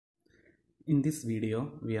In this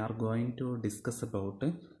video, we are going to discuss about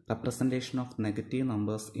representation of negative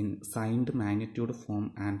numbers in signed magnitude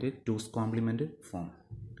form and 2's complement form.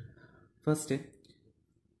 First,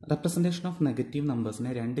 representation of negative numbers in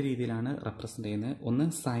two രീതിയിലാണ് represent ചെയ്യുന്നത്. ഒന്ന്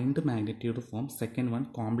signed magnitude form, second one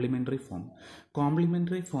complementary form.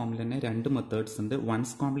 Complementary form തന്നെ രണ്ട് methods ഉണ്ട്,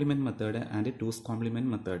 1's complement method and 2's complement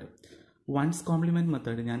method. 1's complement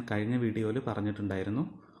method ഞാൻ കഴിഞ്ഞ വീഡിയോയിൽ പറഞ്ഞിട്ടുണ്ടായിരുന്നു.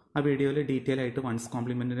 ആ വീഡിയോയിൽ ഡീറ്റെയിൽ ആയിട്ട് 1's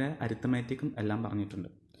കോംപ്ലിമെൻറ്റിൻ്റെ അരിത്തമാറ്റിക്കും എല്ലാം പറഞ്ഞിട്ടുണ്ട്.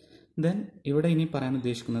 ദെൻ ഇവിടെ ഇനി പറയാൻ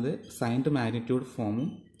ഉദ്ദേശിക്കുന്നത് സൈൻഡ് മാഗ്നിറ്റ്യൂഡ് ഫോമും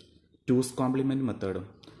 2's compliment മെത്തേഡും.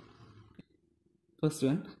 First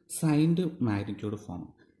one signed magnitude form.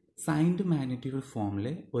 Signed magnitude ഫോമിൽ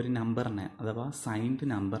ഒരു നമ്പറിനെ അഥവാ സൈൻഡ്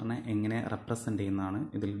നമ്പറിനെ എങ്ങനെ റെപ്രസെൻ്റ് ചെയ്യുന്നതാണ്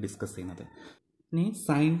ഇതിൽ ഡിസ്കസ് ചെയ്യുന്നത്. ഇനി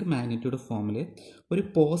സൈൻഡ് മാഗ്നിറ്റ്യൂഡ് ഫോമിൽ ഒരു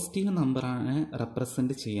പോസിറ്റീവ് നമ്പറാണ്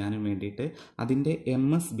റെപ്രസെൻ്റ് ചെയ്യാനും വേണ്ടിയിട്ട് അതിൻ്റെ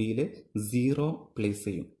MSBയിൽ 0 പ്ലേസ്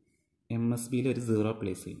ചെയ്യും. MSBയിൽ ഒരു 0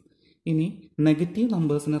 പ്ലേസ് ചെയ്യും. ഇനി നെഗറ്റീവ്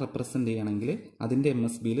നമ്പേഴ്സിനെ റെപ്രസെൻ്റ് ചെയ്യണമെങ്കിൽ അതിൻ്റെ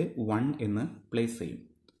MSBയിൽ 1 എന്ന് പ്ലേസ് ചെയ്യും.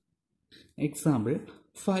 എക്സാമ്പിൾ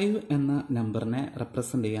 5 എന്ന നമ്പറിനെ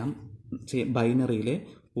റെപ്രസെൻ്റ് ചെയ്യാൻ ബൈനറിയിൽ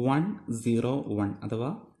 101 അഥവാ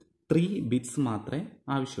 3 ബിറ്റ്സ് മാത്രമേ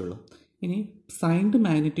ആവശ്യമുള്ളൂ. ഇനി സൈൻഡ്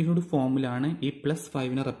മാഗ്നിറ്റ്യൂഡ് ഫോമിലാണ് ഈ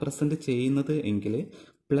 +5നെ റെപ്രസെൻ്റ് ചെയ്യുന്നത് എങ്കിൽ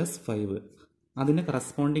 +5 അതിന്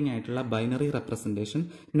കറസ്പോണ്ടിങ് ആയിട്ടുള്ള ബൈനറി റെപ്രസെൻറ്റേഷൻ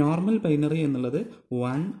നോർമൽ ബൈനറി എന്നുള്ളത്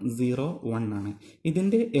 101 ആണ്.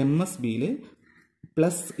 ഇതിൻ്റെ MSBയിൽ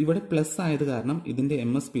ഇവിടെ പ്ലസ് ആയത് കാരണം ഇതിൻ്റെ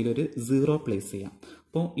MSBയിൽ ഒരു 0 പ്ലേസ് ചെയ്യാം.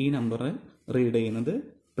 അപ്പോൾ ഈ നമ്പർ റീഡ് ചെയ്യുന്നത്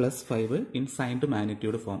 +5 in signed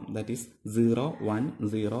magnitude form, that is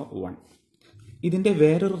 0101. ഇതിൻ്റെ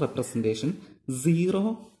വേറൊരു റെപ്രസെൻറ്റേഷൻ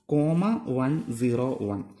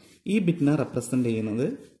 0,101. ഈ ബിറ്റിനെ റെപ്രസെൻ്റ് ചെയ്യുന്നത്,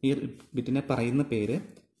 ഈ ബിറ്റിനെ പറയുന്ന പേര്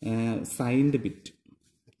സൈൻഡ്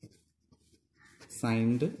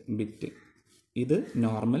ബിറ്റ്. ഇത്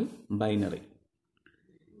നോർമൽ ബൈനറി.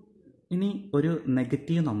 ഇനി ഒരു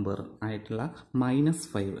നെഗറ്റീവ് നമ്പർ ആയിട്ടുള്ള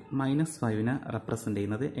 -5നെ റെപ്രസെൻ്റ്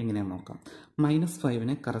ചെയ്യുന്നത് എങ്ങനെയാണെന്ന് നോക്കാം.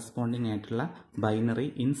 -5ന് കറസ്പോണ്ടിങ് ആയിട്ടുള്ള ബൈനറി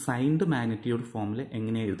ഇൻ സൈൻഡ് മാഗ്നിറ്റ്യൂഡ് ഫോമിൽ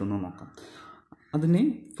എങ്ങനെ എഴുതുന്നു നോക്കാം. അതിന്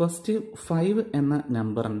ഫസ്റ്റ് 5 എന്ന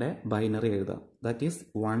നമ്പറിൻ്റെ ബൈനറി എഴുതുക, ദാറ്റ് ഈസ്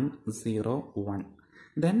 101.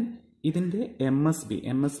 ദെൻ ഇതിൻ്റെ MSB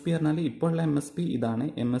പറഞ്ഞാൽ ഇപ്പോൾ ഉള്ള MSB ഇതാണ്.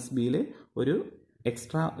 MSBയിൽ ഒരു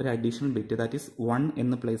എക്സ്ട്രാ ഒരു അഡീഷണൽ ബിറ്റ്, ദാറ്റ് ഈസ് 1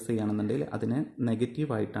 എന്ന് പ്ലേസ് ചെയ്യുകയാണെന്നുണ്ടെങ്കിൽ അതിനെ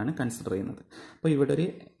നെഗറ്റീവായിട്ടാണ് കൺസിഡർ ചെയ്യുന്നത്. അപ്പോൾ ഇവിടെ ഒരു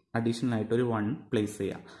അഡീഷണൽ ആയിട്ട് ഒരു 1 പ്ലേസ്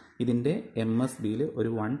ചെയ്യാം. ഇതിൻ്റെ MSBയിൽ ഒരു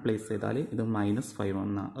 1 പ്ലേസ് ചെയ്താൽ ഇത് -5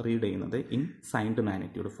 എന്നാണ് റീഡ് ചെയ്യുന്നത് ഇൻ സൈൻഡ്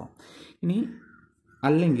മാഗ്നിറ്റ്യൂഡ് ഫോം. ഇനി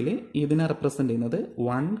അല്ലെങ്കിൽ ഇതിനെ റെപ്രസെൻ്റ് ചെയ്യുന്നത്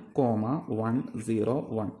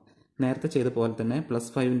 1,101. നേരത്തെ ചെയ്ത പോലെ തന്നെ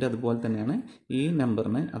 +5ൻ്റെ അതുപോലെ തന്നെയാണ് ഈ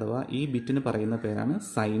നമ്പറിന് അഥവാ ഈ ബിറ്റിന് പറയുന്ന പേരാണ്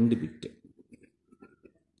സൈൻഡ് ബിറ്റ്.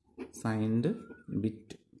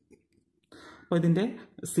 അപ്പോൾ ഇതിൻ്റെ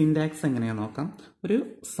സിൻടാക്സ് എങ്ങനെയാണെന്ന് നോക്കാം. ഒരു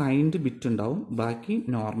സൈൻഡ് ബിറ്റ് ഉണ്ടാവും, ബാക്കി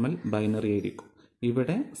നോർമൽ ബൈനറി ആയിരിക്കും.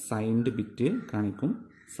 ഇവിടെ സൈൻഡ് ബിറ്റ് കാണിക്കും,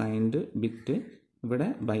 സൈൻഡ് ബിറ്റ്, ഇവിടെ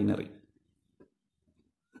ബൈനറി.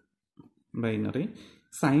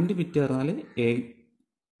 സൈൻഡ് ബിറ്റ് പറഞ്ഞാൽ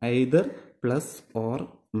എയ്തർ പ്ലസ് ഓർ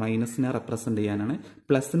മൈനസിനെ റെപ്രസെൻ്റ് ചെയ്യാനാണ്.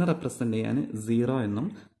 പ്ലസിനെ റെപ്രസെൻ്റ് ചെയ്യാൻ 0 എന്നും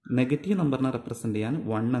നെഗറ്റീവ് നമ്പറിനെ റെപ്രസെൻ്റ് ചെയ്യാൻ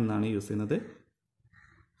 1 എന്നാണ് യൂസ് ചെയ്യുന്നത്.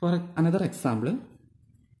 ഫോർ അനദർ എക്സാമ്പിൾ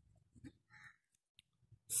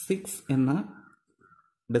 6 എന്ന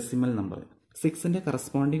ഡെസിമൽ നമ്പർ, 6ൻ്റെ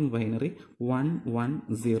കറസ്പോണ്ടിങ് ബൈനറി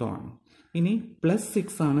 110 ആണ്. ഇനി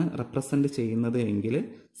 +6 ആണ് റെപ്രസെൻ്റ് ചെയ്യുന്നത് എങ്കിൽ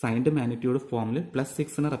സൈൻഡ് മാഗ്നിറ്റ്യൂഡ് ഫോമിൽ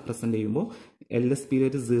 +6നെ റെപ്രസെൻ്റ് ചെയ്യുമ്പോൾ LSBയിൽ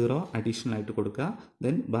ഒരു 0 അഡീഷണൽ ആയിട്ട് കൊടുക്കുക.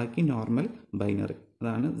 ദെൻ ബാക്കി നോർമൽ ബൈനറി,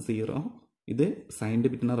 അതാണ് 0. ഇത് സൈൻഡ്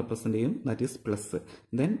ബിറ്റിനെ റെപ്രസെൻ്റ് ചെയ്യും, that is plus.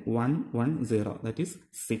 Then 110, that is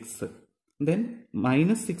 6. Then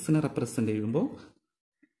 -6നെ represent ചെയ്യുമ്പോൾ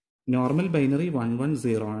നോർമൽ ബൈനറി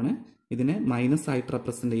 110 ആണ്. ഇതിനെ മൈനസ് ആയിട്ട്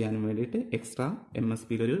റെപ്രസെൻ്റ് ചെയ്യാനും വേണ്ടിയിട്ട് എക്സ്ട്രാ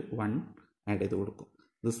MSBയിൽ ഒരു 1 ആഡ് ചെയ്ത് കൊടുക്കും.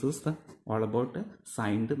 This is all about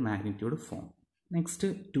signed magnitude form. Next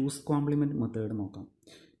 2's compliment method നോക്കാം.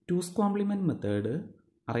 2's കോംപ്ലിമെൻറ്റ് മെത്തേഡ്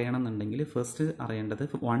അറിയണമെന്നുണ്ടെങ്കിൽ ഫസ്റ്റ് അറിയേണ്ടത്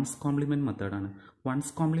 1's കോംപ്ലിമെൻറ്റ് മെത്തേഡാണ്. 1's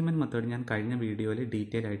കോംപ്ലിമെൻറ്റ് മെത്തേഡ് ഞാൻ കഴിഞ്ഞ വീഡിയോയിൽ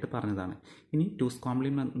ഡീറ്റെയിൽ ആയിട്ട് പറഞ്ഞതാണ്. ഇനി 2's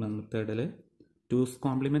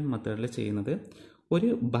കോംപ്ലിമെൻറ്റ് മെത്തേഡിൽ ചെയ്യുന്നത് ഒരു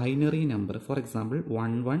ബൈനറി നമ്പർ, ഫോർ എക്സാമ്പിൾ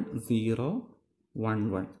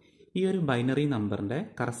 11011, ഈ ഒരു ബൈനറി നമ്പറിൻ്റെ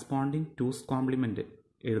കറസ്പോണ്ടിങ് 2's കോംപ്ലിമെൻറ്റ്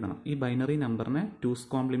എഴുതണം. ഈ ബൈനറി നമ്പറിനെ 2's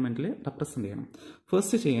കോംപ്ലിമെൻറ്റിൽ റെപ്രസെൻ്റ് ചെയ്യണം.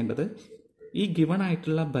 ഫസ്റ്റ് ചെയ്യേണ്ടത് ഈ ഗിവൺ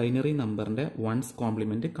ആയിട്ടുള്ള ബൈനറി നമ്പറിൻ്റെ 1's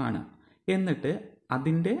കോംപ്ലിമെൻറ്റ് കാണുക. എന്നിട്ട്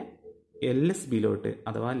അതിൻ്റെ LSBയിലോട്ട്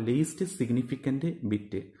അഥവാ ലീസ്റ്റ് സിഗ്നിഫിക്കൻറ്റ്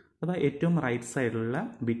ബിറ്റ് അഥവാ ഏറ്റവും റൈറ്റ് സൈഡിലുള്ള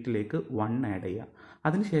ബിറ്റിലേക്ക് 1 ആഡ് ചെയ്യുക.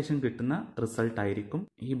 അതിനുശേഷം കിട്ടുന്ന റിസൾട്ട് ആയിരിക്കും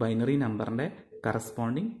ഈ ബൈനറി നമ്പറിൻ്റെ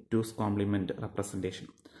corresponding 2's compliment representation.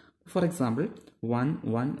 For example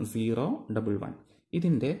 11011,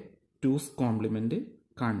 ഇതിൻ്റെ 2's കോംപ്ലിമെൻറ്റ്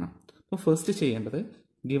കാണണം. അപ്പോൾ ഫസ്റ്റ് ചെയ്യേണ്ടത്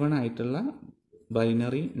ഗിവൺ ആയിട്ടുള്ള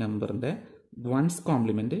ബൈനറി നമ്പറിൻ്റെ 1's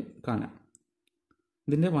കോംപ്ലിമെൻറ്റ് കാണാം.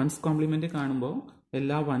 ഇതിൻ്റെ 1's കോംപ്ലിമെൻറ്റ് കാണുമ്പോൾ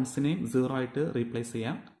എല്ലാ 1സിനെയും 0 ആയിട്ട് റീപ്ലേസ്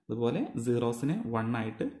ചെയ്യാം, അതുപോലെ 0സിനെ 1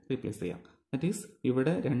 ആയിട്ട് റീപ്ലേസ് ചെയ്യാം. ദാറ്റ് ഈസ്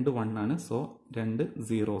ഇവിടെ 2 1 ആണ്, സോ 2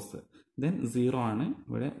 zeros, ദെൻ 0 ആണ്,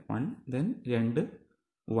 ഇവിടെ 1, ദെൻ 2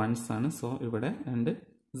 1s ആണ്, സോ ഇവിടെ 2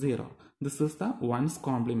 0. This is the 1's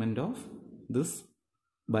compliment of this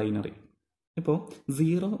binary. ഇപ്പോൾ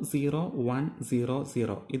 0 0 1 0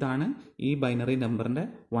 0 ഇതാണ് ഈ ബൈനറി നമ്പറിൻ്റെ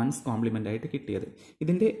 1's കോംപ്ലിമെൻ്റ് ആയിട്ട് കിട്ടിയത്.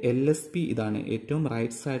 ഇതിൻ്റെ LSB ഇതാണ്. ഏറ്റവും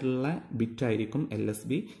റൈറ്റ് സൈഡിലുള്ള ബിറ്റ് ആയിരിക്കും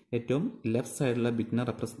LSB, ഏറ്റവും ലെഫ്റ്റ് സൈഡിലുള്ള ബിറ്റിനെ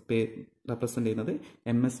റെപ്രസെൻ്റ് ചെയ്യുന്നത്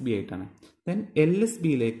MSB ആയിട്ടാണ്. ദെൻ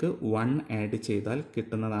LSBയിലേക്ക് 1 ആഡ് ചെയ്താൽ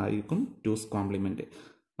കിട്ടുന്നതായിരിക്കും 2's കോംപ്ലിമെൻറ്റ്.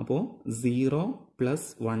 അപ്പോൾ 0 +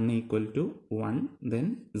 1 = 1, then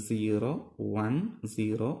 0 1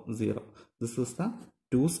 0 0. This is the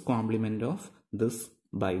 2's compliment of this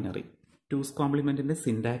binary. 2's കോംപ്ലിമെൻറ്റിൻ്റെ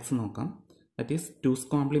syntax നോക്കാം. That is 2's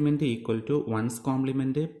compliment = 1's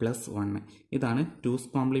compliment + 1. ഇതാണ് 2's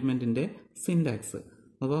കോംപ്ലിമെൻറ്റിൻ്റെ സിൻടാക്സ്.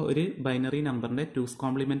 അപ്പോൾ ഒരു ബൈനറി നമ്പറിൻ്റെ 2's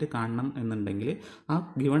കോംപ്ലിമെൻറ്റ് കാണണം എന്നുണ്ടെങ്കിൽ ആ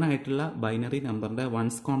ഗിവൺ ആയിട്ടുള്ള ബൈനറി നമ്പറിൻ്റെ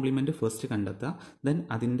 1's കോംപ്ലിമെൻറ്റ് ഫസ്റ്റ് കണ്ടെത്തുക, ദെൻ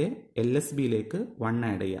അതിൻ്റെ LSBയിലേക്ക് 1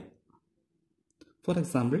 ആഡ് ചെയ്യുക. ഫോർ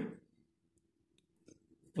എക്സാമ്പിൾ,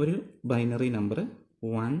 ഒരു binary number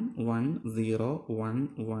 1 1 0 1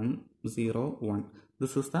 1 0 1.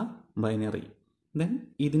 This is the binary. Then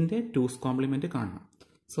ഇതിൻ്റെ 2's കോംപ്ലിമെൻറ്റ് കാണണം.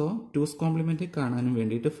 സോ 2's കോംപ്ലിമെൻറ്റ് കാണാനും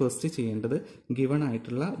വേണ്ടിയിട്ട് ഫസ്റ്റ് ചെയ്യേണ്ടത് ഗിവൺ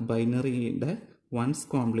ആയിട്ടുള്ള ബൈനറിയുടെ 1's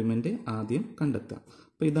കോംപ്ലിമെൻറ്റ് ആദ്യം കണ്ടെത്തുക.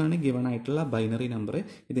 അപ്പോൾ ഇതാണ് ഗിവൺ ആയിട്ടുള്ള ബൈനറി നമ്പർ.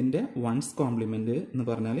 ഇതിൻ്റെ 1's കോംപ്ലിമെൻറ്റ് എന്ന്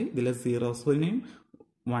പറഞ്ഞാൽ ഇതിലെ സീറോസിനെയും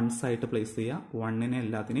 1s ആയിട്ട് പ്ലേസ് ചെയ്യുക, 1നെ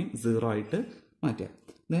എല്ലാത്തിനെയും 0 ആയിട്ട് മാറ്റുക.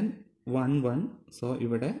 ദെൻ 1 1, സോ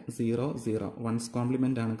ഇവിടെ 0 0 1's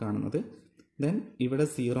കോംപ്ലിമെൻ്റ് ആണ് കാണുന്നത്. ദെൻ ഇവിടെ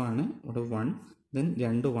 0 ആണ്, ഇവിടെ 1, ദെൻ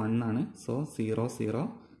 2 1 ആണ്, സോ 0 0,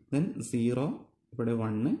 ദെൻ 0 ഇവിടെ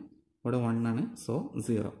 1, ഇവിടെ 1 ആണ്, so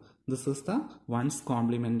 0. This is the 1's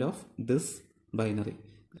compliment of this binary.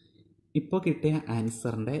 ഇപ്പോൾ കിട്ടിയ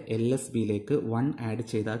ആൻസറിൻ്റെ LSBയിലേക്ക് 1 ആഡ്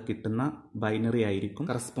ചെയ്താൽ കിട്ടുന്ന ബൈനറി ആയിരിക്കും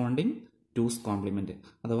കറസ്പോണ്ടിങ് 2's കോംപ്ലിമെൻറ്റ്.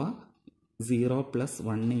 അഥവാ 0 +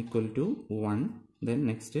 1 = 1, ദെൻ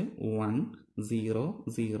നെക്സ്റ്റ് 1 0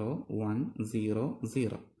 0 1 0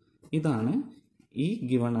 0. ഇതാണ് ഈ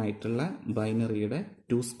ഗിവൺ ആയിട്ടുള്ള ബൈനറിയുടെ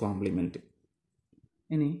 2's കോംപ്ലിമെൻറ്റ്.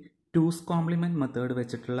 ഇനി 2's കോംപ്ലിമെൻറ്റ് മെത്തേഡ്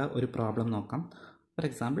വെച്ചിട്ടുള്ള ഒരു പ്രോബ്ലം നോക്കാം. For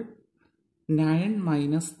example, 9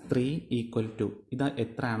 - 3 = 2. ഇത്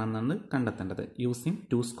എത്രയാണെന്നാണ് കണ്ടെത്തേണ്ടത് യൂസിങ്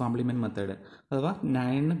 2's കോംപ്ലിമെൻറ്റ് മെത്തേഡ്. അഥവാ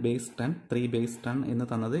 9 ബേസ് 10 3 ബേസ് 10 എന്ന്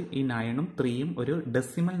തന്നത് ഈ 9ഉം 3യും ഒരു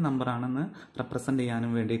ഡെസിമൽ നമ്പറാണെന്ന് റെപ്രസെൻ്റ്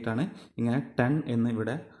ചെയ്യാനും വേണ്ടിയിട്ടാണ് ഇങ്ങനെ 10 എന്ന്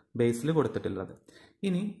ഇവിടെ ബേസിൽ കൊടുത്തിട്ടുള്ളത്.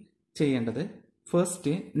 ഇനി ചെയ്യേണ്ടത്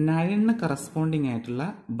ഫസ്റ്റ് 9ന് കറസ്പോണ്ടിങ് ആയിട്ടുള്ള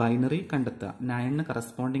ബൈനറി കണ്ടെത്തുക. 9ന്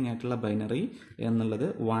കറസ്പോണ്ടിങ് ആയിട്ടുള്ള ബൈനറി എന്നുള്ളത്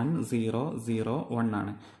 1 0 0 1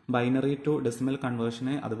 ആണ്. ബൈനറി ടു ഡെസിമൽ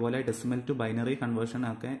കൺവേർഷന്, അതുപോലെ ഡെസിമൽ ടു ബൈനറി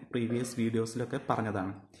കൺവേർഷനൊക്കെ പ്രീവിയസ് വീഡിയോസിലൊക്കെ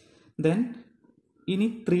പറഞ്ഞതാണ്. ദെൻ ഇനി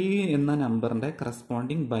 3 എന്ന നമ്പറിൻ്റെ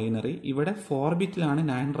കറസ്പോണ്ടിങ് ബൈനറി ഇവിടെ 4 ബിറ്റിലാണ്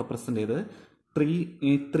 9 റെപ്രസെൻ്റ് ചെയ്തത്.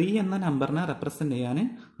 3 എന്ന നമ്പറിനെ റെപ്രസെൻ്റ് ചെയ്യാൻ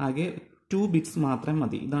ആകെ 2 ബിറ്റ്സ് മാത്രം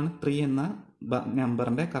മതി. ഇതാണ് 3 എന്ന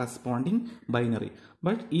നമ്പറിൻ്റെ കറസ്പോണ്ടിങ് ബൈനറി.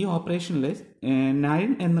 ബട്ട് ഈ ഓപ്പറേഷനിൽ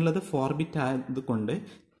 9 എന്നുള്ളത് 4 ബിറ്റ് ആയതുകൊണ്ട്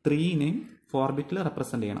 3നെയും 4 ബിറ്റിൽ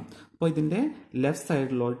റെപ്രസെൻ്റ് ചെയ്യണം. അപ്പോൾ ഇതിൻ്റെ ലെഫ്റ്റ്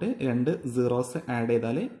സൈഡിലോട്ട് 2 zeros ആഡ്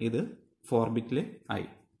ചെയ്താൽ ഇത് 4 ബിറ്റിൽ ആയി.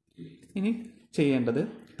 ഇനി ചെയ്യേണ്ടത്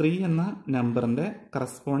 3 എന്ന നമ്പറിൻ്റെ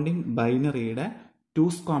കറസ്പോണ്ടിങ് ബൈനറിയുടെ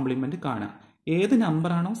 2's കോംപ്ലിമെൻറ്റ് കാണുക. ഏത്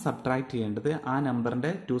നമ്പറാണോ സബ്ട്രാക്ട് ചെയ്യേണ്ടത് ആ നമ്പറിൻ്റെ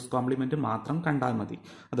 2's കോംപ്ലിമെൻറ്റ് മാത്രം കണ്ടാൽ മതി.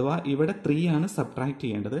 അഥവാ ഇവിടെ 3 ആണ് സബ്ട്രാക്ട്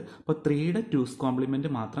ചെയ്യേണ്ടത്, അപ്പോൾ 3യുടെ 2's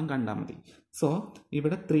കോംപ്ലിമെൻറ്റ് മാത്രം കണ്ടാൽ മതി. സോ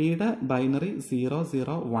ഇവിടെ 3യുടെ ബൈനറി 0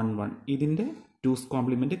 0 1 1, ഇതിൻ്റെ 2's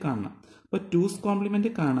കോംപ്ലിമെൻറ്റ് കാണണം. അപ്പോൾ 2's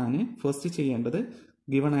കോംപ്ലിമെൻറ്റ് കാണാൻ ഫസ്റ്റ് ചെയ്യേണ്ടത്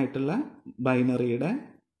ഗിവൺ ആയിട്ടുള്ള ബൈനറിയുടെ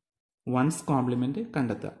 1's കോംപ്ലിമെൻറ്റ്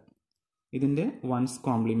കണ്ടെത്തുക. ഇതിൻ്റെ 1's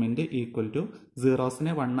കോംപ്ലിമെൻറ്റ് =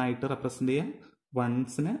 0സിനെ 1 ആയിട്ട് റെപ്രസെൻ്റ് ചെയ്യാം,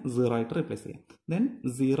 1സിനെ 0 ആയിട്ട് റീപ്ലേസ് ചെയ്യാം. ദെൻ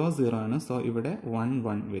 0 0 ആണ്, സോ ഇവിടെ 1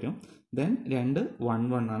 1 വരും. ദെൻ 2 1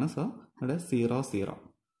 1 ആണ്, സോ ഇവിടെ 0 0.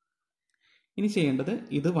 ഇനി ചെയ്യേണ്ടത്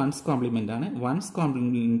ഇത് 1's കോംപ്ലിമെൻ്റ് ആണ്. 1's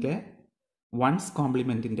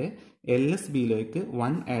കോംപ്ലിമെൻറ്റിൻ്റെ LSBയിലേക്ക്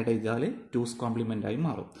 1 ആഡ് ചെയ്താൽ 2's കോംപ്ലിമെൻ്റ് ആയി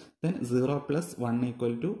മാറും. Then 0 + 1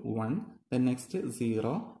 = 1, then next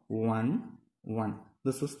 0 1 1.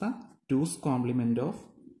 This is the 2's compliment of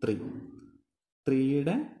 3.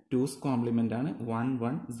 3യുടെ 2's compliment ആണ് 1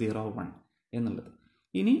 1 0 1 എന്നുള്ളത്.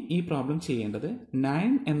 ഇനി ഈ പ്രോബ്ലം ചെയ്യേണ്ടത്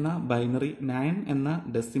 9 എന്ന ബൈനറി, 9 എന്ന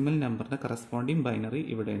ഡെസിമൽ നമ്പറിൻ്റെ കറസ്പോണ്ടിങ് ബൈനറി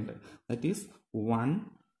ഇവിടെ ഉണ്ട്. That is 1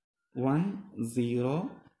 1 0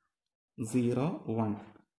 0 1.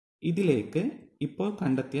 ഇതിലേക്ക് ഇപ്പോൾ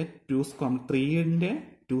കണ്ടെത്തിയ 3ന്റെ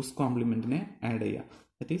 2's കോംപ്ലിമെന്റിനെ ആഡ് ചെയ്യാം.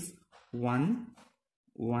 That is 1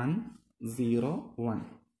 1 0 1.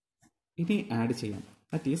 ഇനി ആഡ് ചെയ്യാം.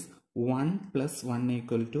 That is 1 plus 1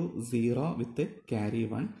 equal to 0 with carry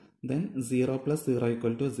 1. Then 0 plus 0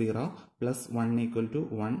 equal to 0 plus 1 equal to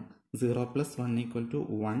 1. 0 plus 1 equal to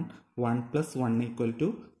 1. 1 plus 1 equal to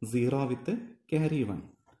 0 with carry 1.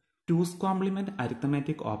 2's complement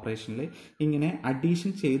arithmetic ഓപ്പറേഷനിൽ ഇങ്ങനെ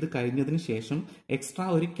addition ചെയ്ത് കഴിഞ്ഞതിന് ശേഷം extra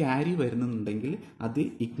ഒരു carry വരുന്നുണ്ടെങ്കിൽ അത്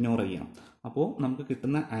ignore ചെയ്യാം. അപ്പോൾ നമുക്ക്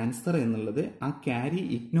കിട്ടുന്ന ആൻസർ എന്നുള്ളത് ആ ക്യാരി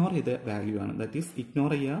ഇഗ്നോർ ചെയ്ത വാല്യൂ ആണ്. ദാറ്റ് ഈസ്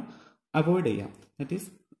ഇഗ്നോർ ചെയ്യുക, അവോയ്ഡ് ചെയ്യാം. That is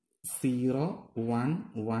 0 1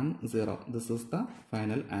 1 0. This is the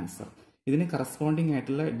final answer. ഇതിന് കറസ്പോണ്ടിങ്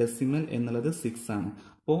ആയിട്ടുള്ള ഡെസിമൽ എന്നുള്ളത് 6 ആണ്.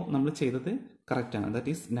 അപ്പോൾ നമ്മൾ ചെയ്തത് കറക്റ്റ് ആണ്.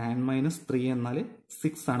 ദാറ്റ് ഈസ് 9 - 3 എന്നാൽ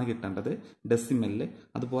 6 ആണ് കിട്ടേണ്ടത് ഡെസിമലിൽ.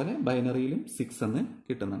 അതുപോലെ ബൈനറിയിലും 6 എന്ന്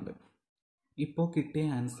കിട്ടുന്നുണ്ട്. ഇപ്പോൾ കിട്ടിയ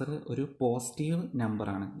ആൻസർ ഒരു പോസിറ്റീവ്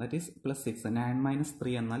നമ്പറാണ്. That is +6. 9 -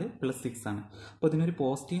 3 എന്നാൽ +6 ആണ്. അപ്പോൾ ഇതിനൊരു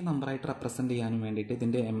പോസിറ്റീവ് നമ്പറായിട്ട് റെപ്രസെൻറ്റ് ചെയ്യാനും വേണ്ടിയിട്ട്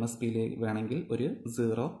ഇതിൻ്റെ MSBയിൽ വേണമെങ്കിൽ ഒരു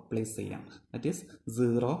 0 പ്ലേസ് ചെയ്യാം. That is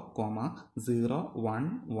 0, 0 1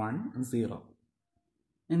 1 0.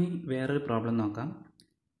 ഇനി വേറൊരു പ്രോബ്ലം നോക്കാം.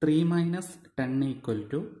 3 - 10 equal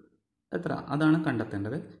to എത്ര? അതാണ്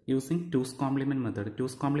കണ്ടെത്തേണ്ടത് using 2's complement method.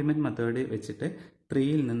 2's complement method വെച്ചിട്ട്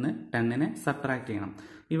 3ൽ നിന്ന് 10നെ സബ്ട്രാക്ട് ചെയ്യണം.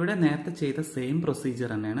 ഇവിടെ നേരത്തെ ചെയ്ത സെയിം പ്രൊസീജിയർ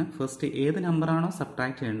തന്നെയാണ്. ഫസ്റ്റ് ഏത് നമ്പറാണോ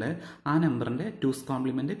സബ്ട്രാക്ട് ചെയ്യേണ്ടത് ആ നമ്പറിന്റെ 2's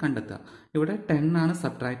കോംപ്ലിമെന്റ് കണ്ടെത്തുക. ഇവിടെ 10 ആണ്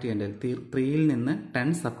സബ്ട്രാക്ട് ചെയ്യേണ്ടത്. 3ൽ നിന്ന്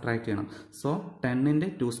 10 സബ്ട്രാക്ട് ചെയ്യണം. സോ 10ന്റെ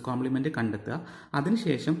 2's കോംപ്ലിമെന്റ് കണ്ടെത്തുക.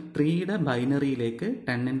 അതിനുശേഷം 3യുടെ ബൈനറിയിലേക്ക്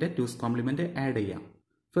 10ന്റെ 2's കോംപ്ലിമെന്റ് ആഡ് ചെയ്യാം.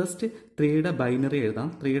 ഫസ്റ്റ് 3യുടെ ബൈനറി എഴുതാം.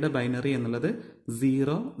 3യുടെ ബൈനറി എന്നുള്ളത്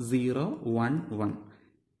 0 0 1 1.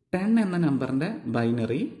 10 എന്ന നമ്പറിന്റെ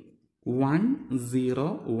ബൈനറി 1 0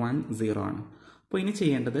 1 0 ആണ്. അപ്പോൾ ഇനി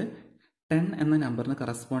ചെയ്യേണ്ടത് 10 എന്ന നമ്പറിന്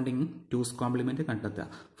കറസ്പോണ്ടിങ് 2's കോംപ്ലിമെന്റ് കണ്ടെത്തുക.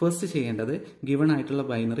 ഫസ്റ്റ് ചെയ്യേണ്ടത് ഗിവൺ ആയിട്ടുള്ള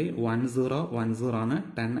ബൈനറി 1 0 1 0 ആണ്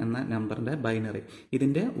 10 എന്ന നമ്പറിന്റെ ബൈനറി.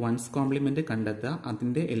 ഇതിന്റെ 1's കോംപ്ലിമെന്റ് കണ്ടെത്തുക.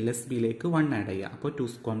 അതിന്റെ LSBയിലേക്ക് 1 ആഡ് ചെയ്യുക. അപ്പോൾ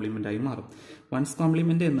 2's കോംപ്ലിമെന്റ് ആയി മാറും. 1's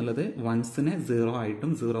കോംപ്ലിമെന്റ് എന്നുള്ളത് 1സ്നെ 0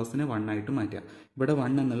 ആയിട്ടും 0സ്നെ 1 ആയിട്ടും മാറ്റുക. ഇവിടെ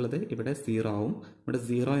 1 എന്നുള്ളത് ഇവിടെ 0 ആവും. ഇവിടെ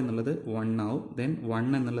 0 എന്നുള്ളത് 1 ആവും. ദെൻ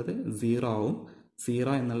 1 എന്നുള്ളത് 0 ആവും.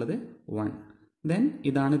 0 എന്നുള്ളത് 1. ദെൻ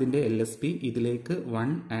ഇതാണ് ഇതിന്റെ LSB. ഇതിലേക്ക്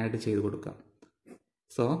 1 ആഡ് ചെയ്ത് കൊടുക്കുക.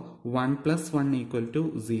 So 1 + 1 equal to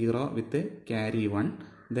 0 with carry 1.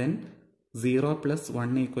 Then 0 +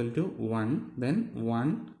 1 equal to 1. Then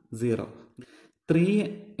 1 0. 3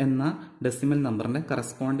 എന്ന ഡെസിമൽ നമ്പറിന്റെ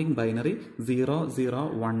കറസ്പോണ്ടിങ് ബൈനറി 0 0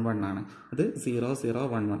 1 1 ആണ്. അത് 0 0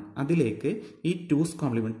 1 1. അതിലേക്ക് ഈ 2's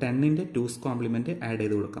complement 10ന്റെ 2's complement add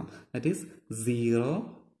ചെയ്ത് കൊടുക്കാം. That is 0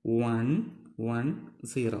 1 1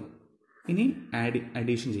 0. ഇനി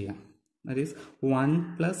അഡീഷൻ ചെയ്യാം. That is 1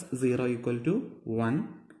 + 0 equal to 1.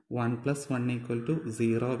 1 + 1 equal to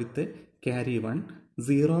 0 with carry 1.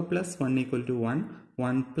 0 + 1 equal to 1.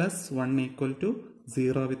 1 + 1 equal to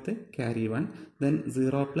 0 with carry 1. Then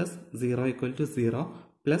 0 + 0 equal to 0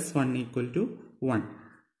 + 1 equal to 1.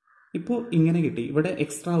 ഇപ്പോൾ ഇങ്ങനെ കിട്ടി. ഇവിടെ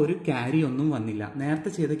എക്സ്ട്രാ ഒരു ക്യാരി ഒന്നും വന്നില്ല. നേരത്തെ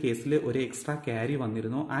ചെയ്ത കേസിൽ ഒരു എക്സ്ട്രാ ക്യാരി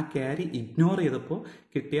വന്നിരുന്നു. ആ ക്യാരി ഇഗ്നോർ ചെയ്തപ്പോൾ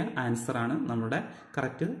കിട്ടിയ ആൻസർ ആണ് നമ്മുടെ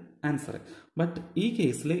കറക്റ്റ് ആൻസർ. ബട്ട് ഈ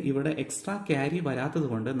കേസിൽ ഇവിടെ എക്സ്ട്രാ ക്യാരി വരാത്തത്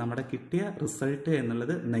കൊണ്ട് നമ്മുടെ കിട്ടിയ റിസൾട്ട്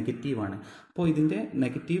എന്നുള്ളത് നെഗറ്റീവാണ്. അപ്പോൾ ഇതിന്റെ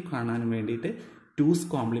നെഗറ്റീവ് കാണാൻ വേണ്ടിയിട്ട് 2's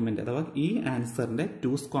കോംപ്ലിമെന്റ് അഥവാ ഈ ആൻസറിന്റെ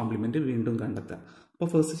 2's കോംപ്ലിമെന്റ് വീണ്ടും കണ്ടെത്തുക. അപ്പോൾ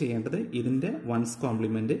ഫസ്റ്റ് ചെയ്യേണ്ടത് ഇതിന്റെ 1's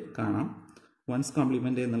കോംപ്ലിമെന്റ് കാണാം. 1's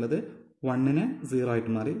കോംപ്ലിമെന്റ് എന്നുള്ളത് 1ന് 0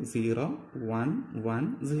 ആയിട്ട് മാറി. 0 1 1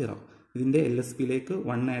 0. ഇതിന്റെ LSBയിലേക്ക്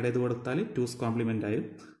 1 ആഡ് ചെയ്ത് കൊടുത്താൽ 2's കോംപ്ലിമെന്റ് ആയി.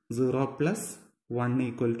 0 + 1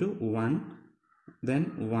 equal to 1. Then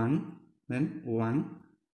 1 then 1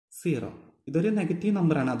 0. ഇതൊരു നെഗറ്റീവ്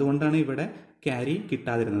നമ്പറാണ്. അതുകൊണ്ടാണ് ഇവിടെ ക്യാരി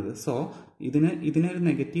കിട്ടാതിരുന്നത്. സോ ഇതിനെ ഒരു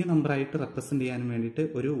നെഗറ്റീവ് നമ്പറായിട്ട് റെപ്രസെന്റ് ചെയ്യാൻ വേണ്ടിയിട്ട്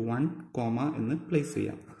ഒരു 1 കോമ എന്ന് പ്ലേസ്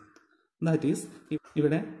ചെയ്യാം. ദാറ്റ് ഈസ്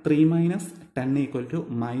ഇവിടെ 3 - 10 equal to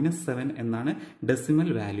 -7 എന്നാണ് ഡെസിമൽ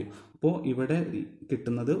വാല്യൂ. അപ്പോൾ ഇവിടെ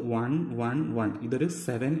കിട്ടുന്നത് 1 1 1. ഇതൊരു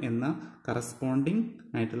 7 എന്ന കറസ്പോണ്ടിങ്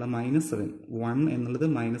ആയിട്ടുള്ള -7. 1 എന്നുള്ളത്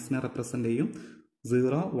മൈനസിനെ റെപ്രസെന്റ് ചെയ്യും.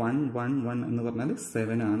 0 1 1 1 എന്ന് പറഞ്ഞാൽ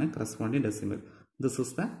 7 ആണ് corresponding decimal. This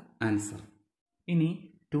is the answer. ഇനി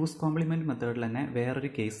 2's കോംപ്ലിമെന്റ് മെത്തേഡിൽ തന്നെ വേറൊരു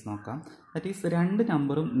കേസ് നോക്കാം. ദാറ്റ് ഈസ് രണ്ട്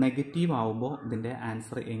നമ്പറും നെഗറ്റീവ് ആവുമ്പോൾ ഇതിന്റെ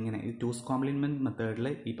ആൻസർ എങ്ങനെ, ഈ 2's കോംപ്ലിമെന്റ് മെത്തേഡിൽ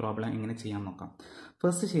ഈ പ്രോബ്ലം എങ്ങനെ ചെയ്യാൻ നോക്കാം.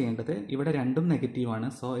 ഫസ്റ്റ് ചെയ്യേണ്ടത് ഇവിടെ രണ്ടും നെഗറ്റീവാണ്.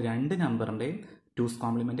 സോ രണ്ട് നമ്പറിന്റെയും 2's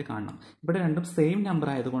കോംപ്ലിമെന്റ് കാണണം. ഇവിടെ രണ്ടും സെയിം നമ്പർ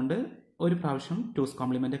ആയതുകൊണ്ട് ഒരു പ്രാവശ്യം 2's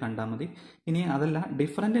കോംപ്ലിമെന്റ് കണ്ടാൽ മതി. ഇനി അതല്ല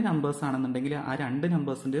ഡിഫറെന്റ് നമ്പേഴ്സ് ആണെന്നുണ്ടെങ്കിൽ ആ രണ്ട്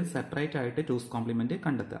നമ്പേഴ്സിന്റെയും സെപ്പറേറ്റ് ആയിട്ട് 2's കോംപ്ലിമെന്റ്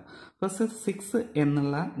കണ്ടെത്തുക. ഫസ്റ്റ് 6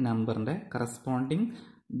 എന്നുള്ള നമ്പറിന്റെ കറസ്പോണ്ടിങ്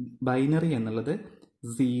ബൈനറി എന്നുള്ളത്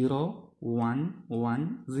 0 1 1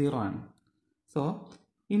 0 ആണ്. സോ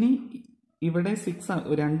ഇനി ഇവിടെ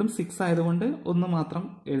 6 രണ്ടും 6 ആയതുകൊണ്ട് ഒന്ന് മാത്രം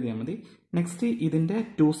എഴുതിയാൽ മതി. നെക്സ്റ്റ് ഇതിൻ്റെ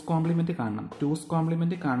 2's കോംപ്ലിമെൻറ്റ് കാണണം. 2's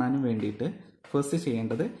കോംപ്ലിമെൻറ്റ് കാണാനും വേണ്ടിയിട്ട് ഫസ്റ്റ്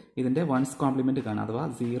ചെയ്യേണ്ടത് ഇതിൻ്റെ 1's കോംപ്ലിമെൻറ്റ് കാണാം. അഥവാ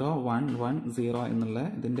 0 1 1 0 എന്നുള്ള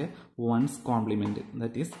ഇതിൻ്റെ 1's കോംപ്ലിമെൻറ്റ്,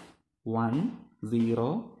 ദാറ്റ് ഈസ് 1 0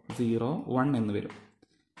 0 1 എന്ന് വരും.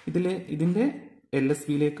 ഇതിൻ്റെ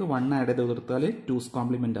LSBയിലേക്ക് 1 ആഡ് ചെയ്ത് കൊടുത്താൽ 2's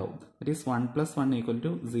കോംപ്ലിമെന്റ് ആവും. That is 1 + 1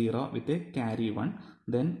 = 0 with carry 1.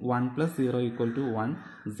 Then 1 + 0 = 1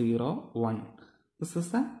 0 1. This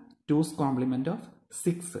is the 2's complement of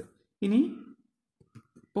 6. ഇനി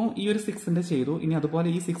ഇപ്പോൾ ഈ ഒരു 6ന്റെ ചെയ്തു. ഇനി അതുപോലെ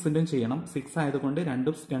ഈ 6ന്റെയും ചെയ്യണം. 6 ആയതുകൊണ്ട്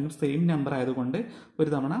രണ്ടും സെയിം നമ്പർ ആയതുകൊണ്ട് ഒരു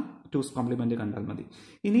തവണ 2's കോംപ്ലിമെന്റ് കണ്ടാൽ മതി.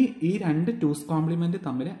 ഇനി ഈ രണ്ട് 2's കോംപ്ലിമെന്റ്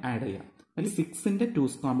തമ്മിൽ ആഡ് ചെയ്യാം. അതിൽ 6ന്റെ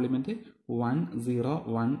 2's കോംപ്ലിമെന്റ് 1 0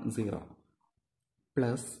 1 0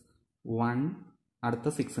 പ്ലസ് 1 അടുത്ത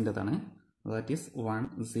 6ൻ്റെതാണ്, ദാറ്റ് ഈസ് 1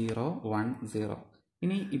 0 1 0.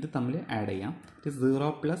 ഇനി ഇത് തമ്മിൽ ആഡ് ചെയ്യാം. 0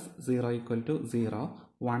 + 0 = 0,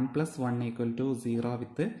 1 + 1 = 0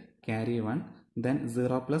 വിത്ത് ക്യാരി 1, ദെൻ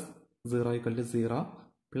 0 + 0 = 0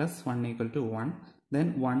 പ്ലസ് 1 = 1, ദെൻ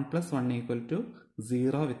 1 + 1 =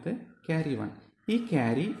 0 വിത്ത് ക്യാരി 1. ഈ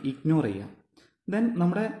ക്യാരി ഇഗ്നോർ ചെയ്യാം. ദെൻ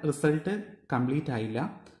നമ്മുടെ റിസൾട്ട് കംപ്ലീറ്റ് ആയില്ല,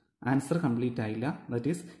 ആൻസർ കംപ്ലീറ്റ് ആയില്ല.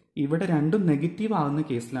 ദാറ്റ് ഈസ് ഇവിടെ രണ്ടും നെഗറ്റീവ് ആവുന്ന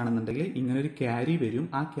കേസിലാണെന്നുണ്ടെങ്കിൽ ഇങ്ങനൊരു ക്യാരി വരും.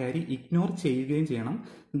 ആ ക്യാരി ഇഗ്നോർ ചെയ്യുകയും ചെയ്യണം.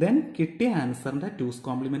 ദെൻ കിട്ടിയ ആൻസറിന്റെ 2's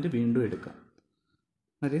കോംപ്ലിമെന്റ് വീണ്ടും എടുക്കുക.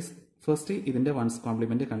 ദാറ്റ് ഈസ് ഫസ്റ്റ് ഇതിന്റെ 1's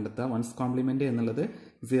കോംപ്ലിമെന്റ് കണ്ടെത്തുക. 1's കോംപ്ലിമെന്റ് എന്നുള്ളത്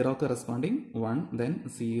 0ക്ക് കറസ്പോണ്ടിങ് 1, ദെൻ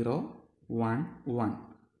 0 1 1.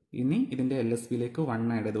 ഇനി ഇതിന്റെ LSBയിലേക്ക് 1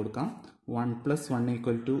 ആഡ് ചെയ്ത് കൊടുക്കാം. 1 + 1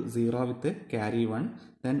 = 0 വിത്ത് carry 1,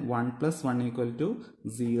 then 1 + 1 =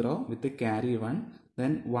 0 with carry 1,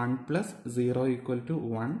 then 1 + 0 =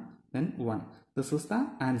 1, then 1. This is the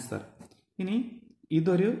answer. ഇനി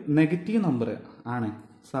ഇതൊരു നെഗറ്റീവ് നമ്പർ ആണ്.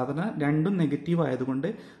 സാധാരണ രണ്ടും നെഗറ്റീവ് ആയതുകൊണ്ട്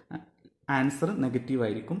ആൻസർ നെഗറ്റീവ്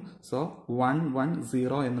ആയിരിക്കും. സോ 1 1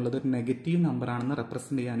 0 എന്നുള്ളത് ഒരു നെഗറ്റീവ് നമ്പർ ആണെന്ന്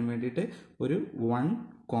റെപ്രസെന്റ് ചെയ്യാൻ വേണ്ടിയിട്ട് ഒരു 1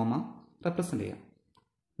 കോമ റെപ്രസെന്റ് ചെയ്യാം.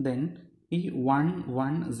 ദെൻ ഈ 1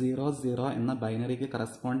 1 0 0 എന്ന ബൈനറിക്ക്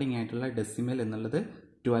കറസ്പോണ്ടിങ് ആയിട്ടുള്ള ഡെസിമൽ എന്നുള്ളത്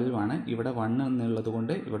 12 ആണ്. ഇവിടെ 1 എന്നുള്ളത്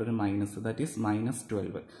കൊണ്ട് ഇവിടെ ഒരു മൈനസ്, ദാറ്റ് ഈസ്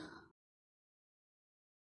 -12.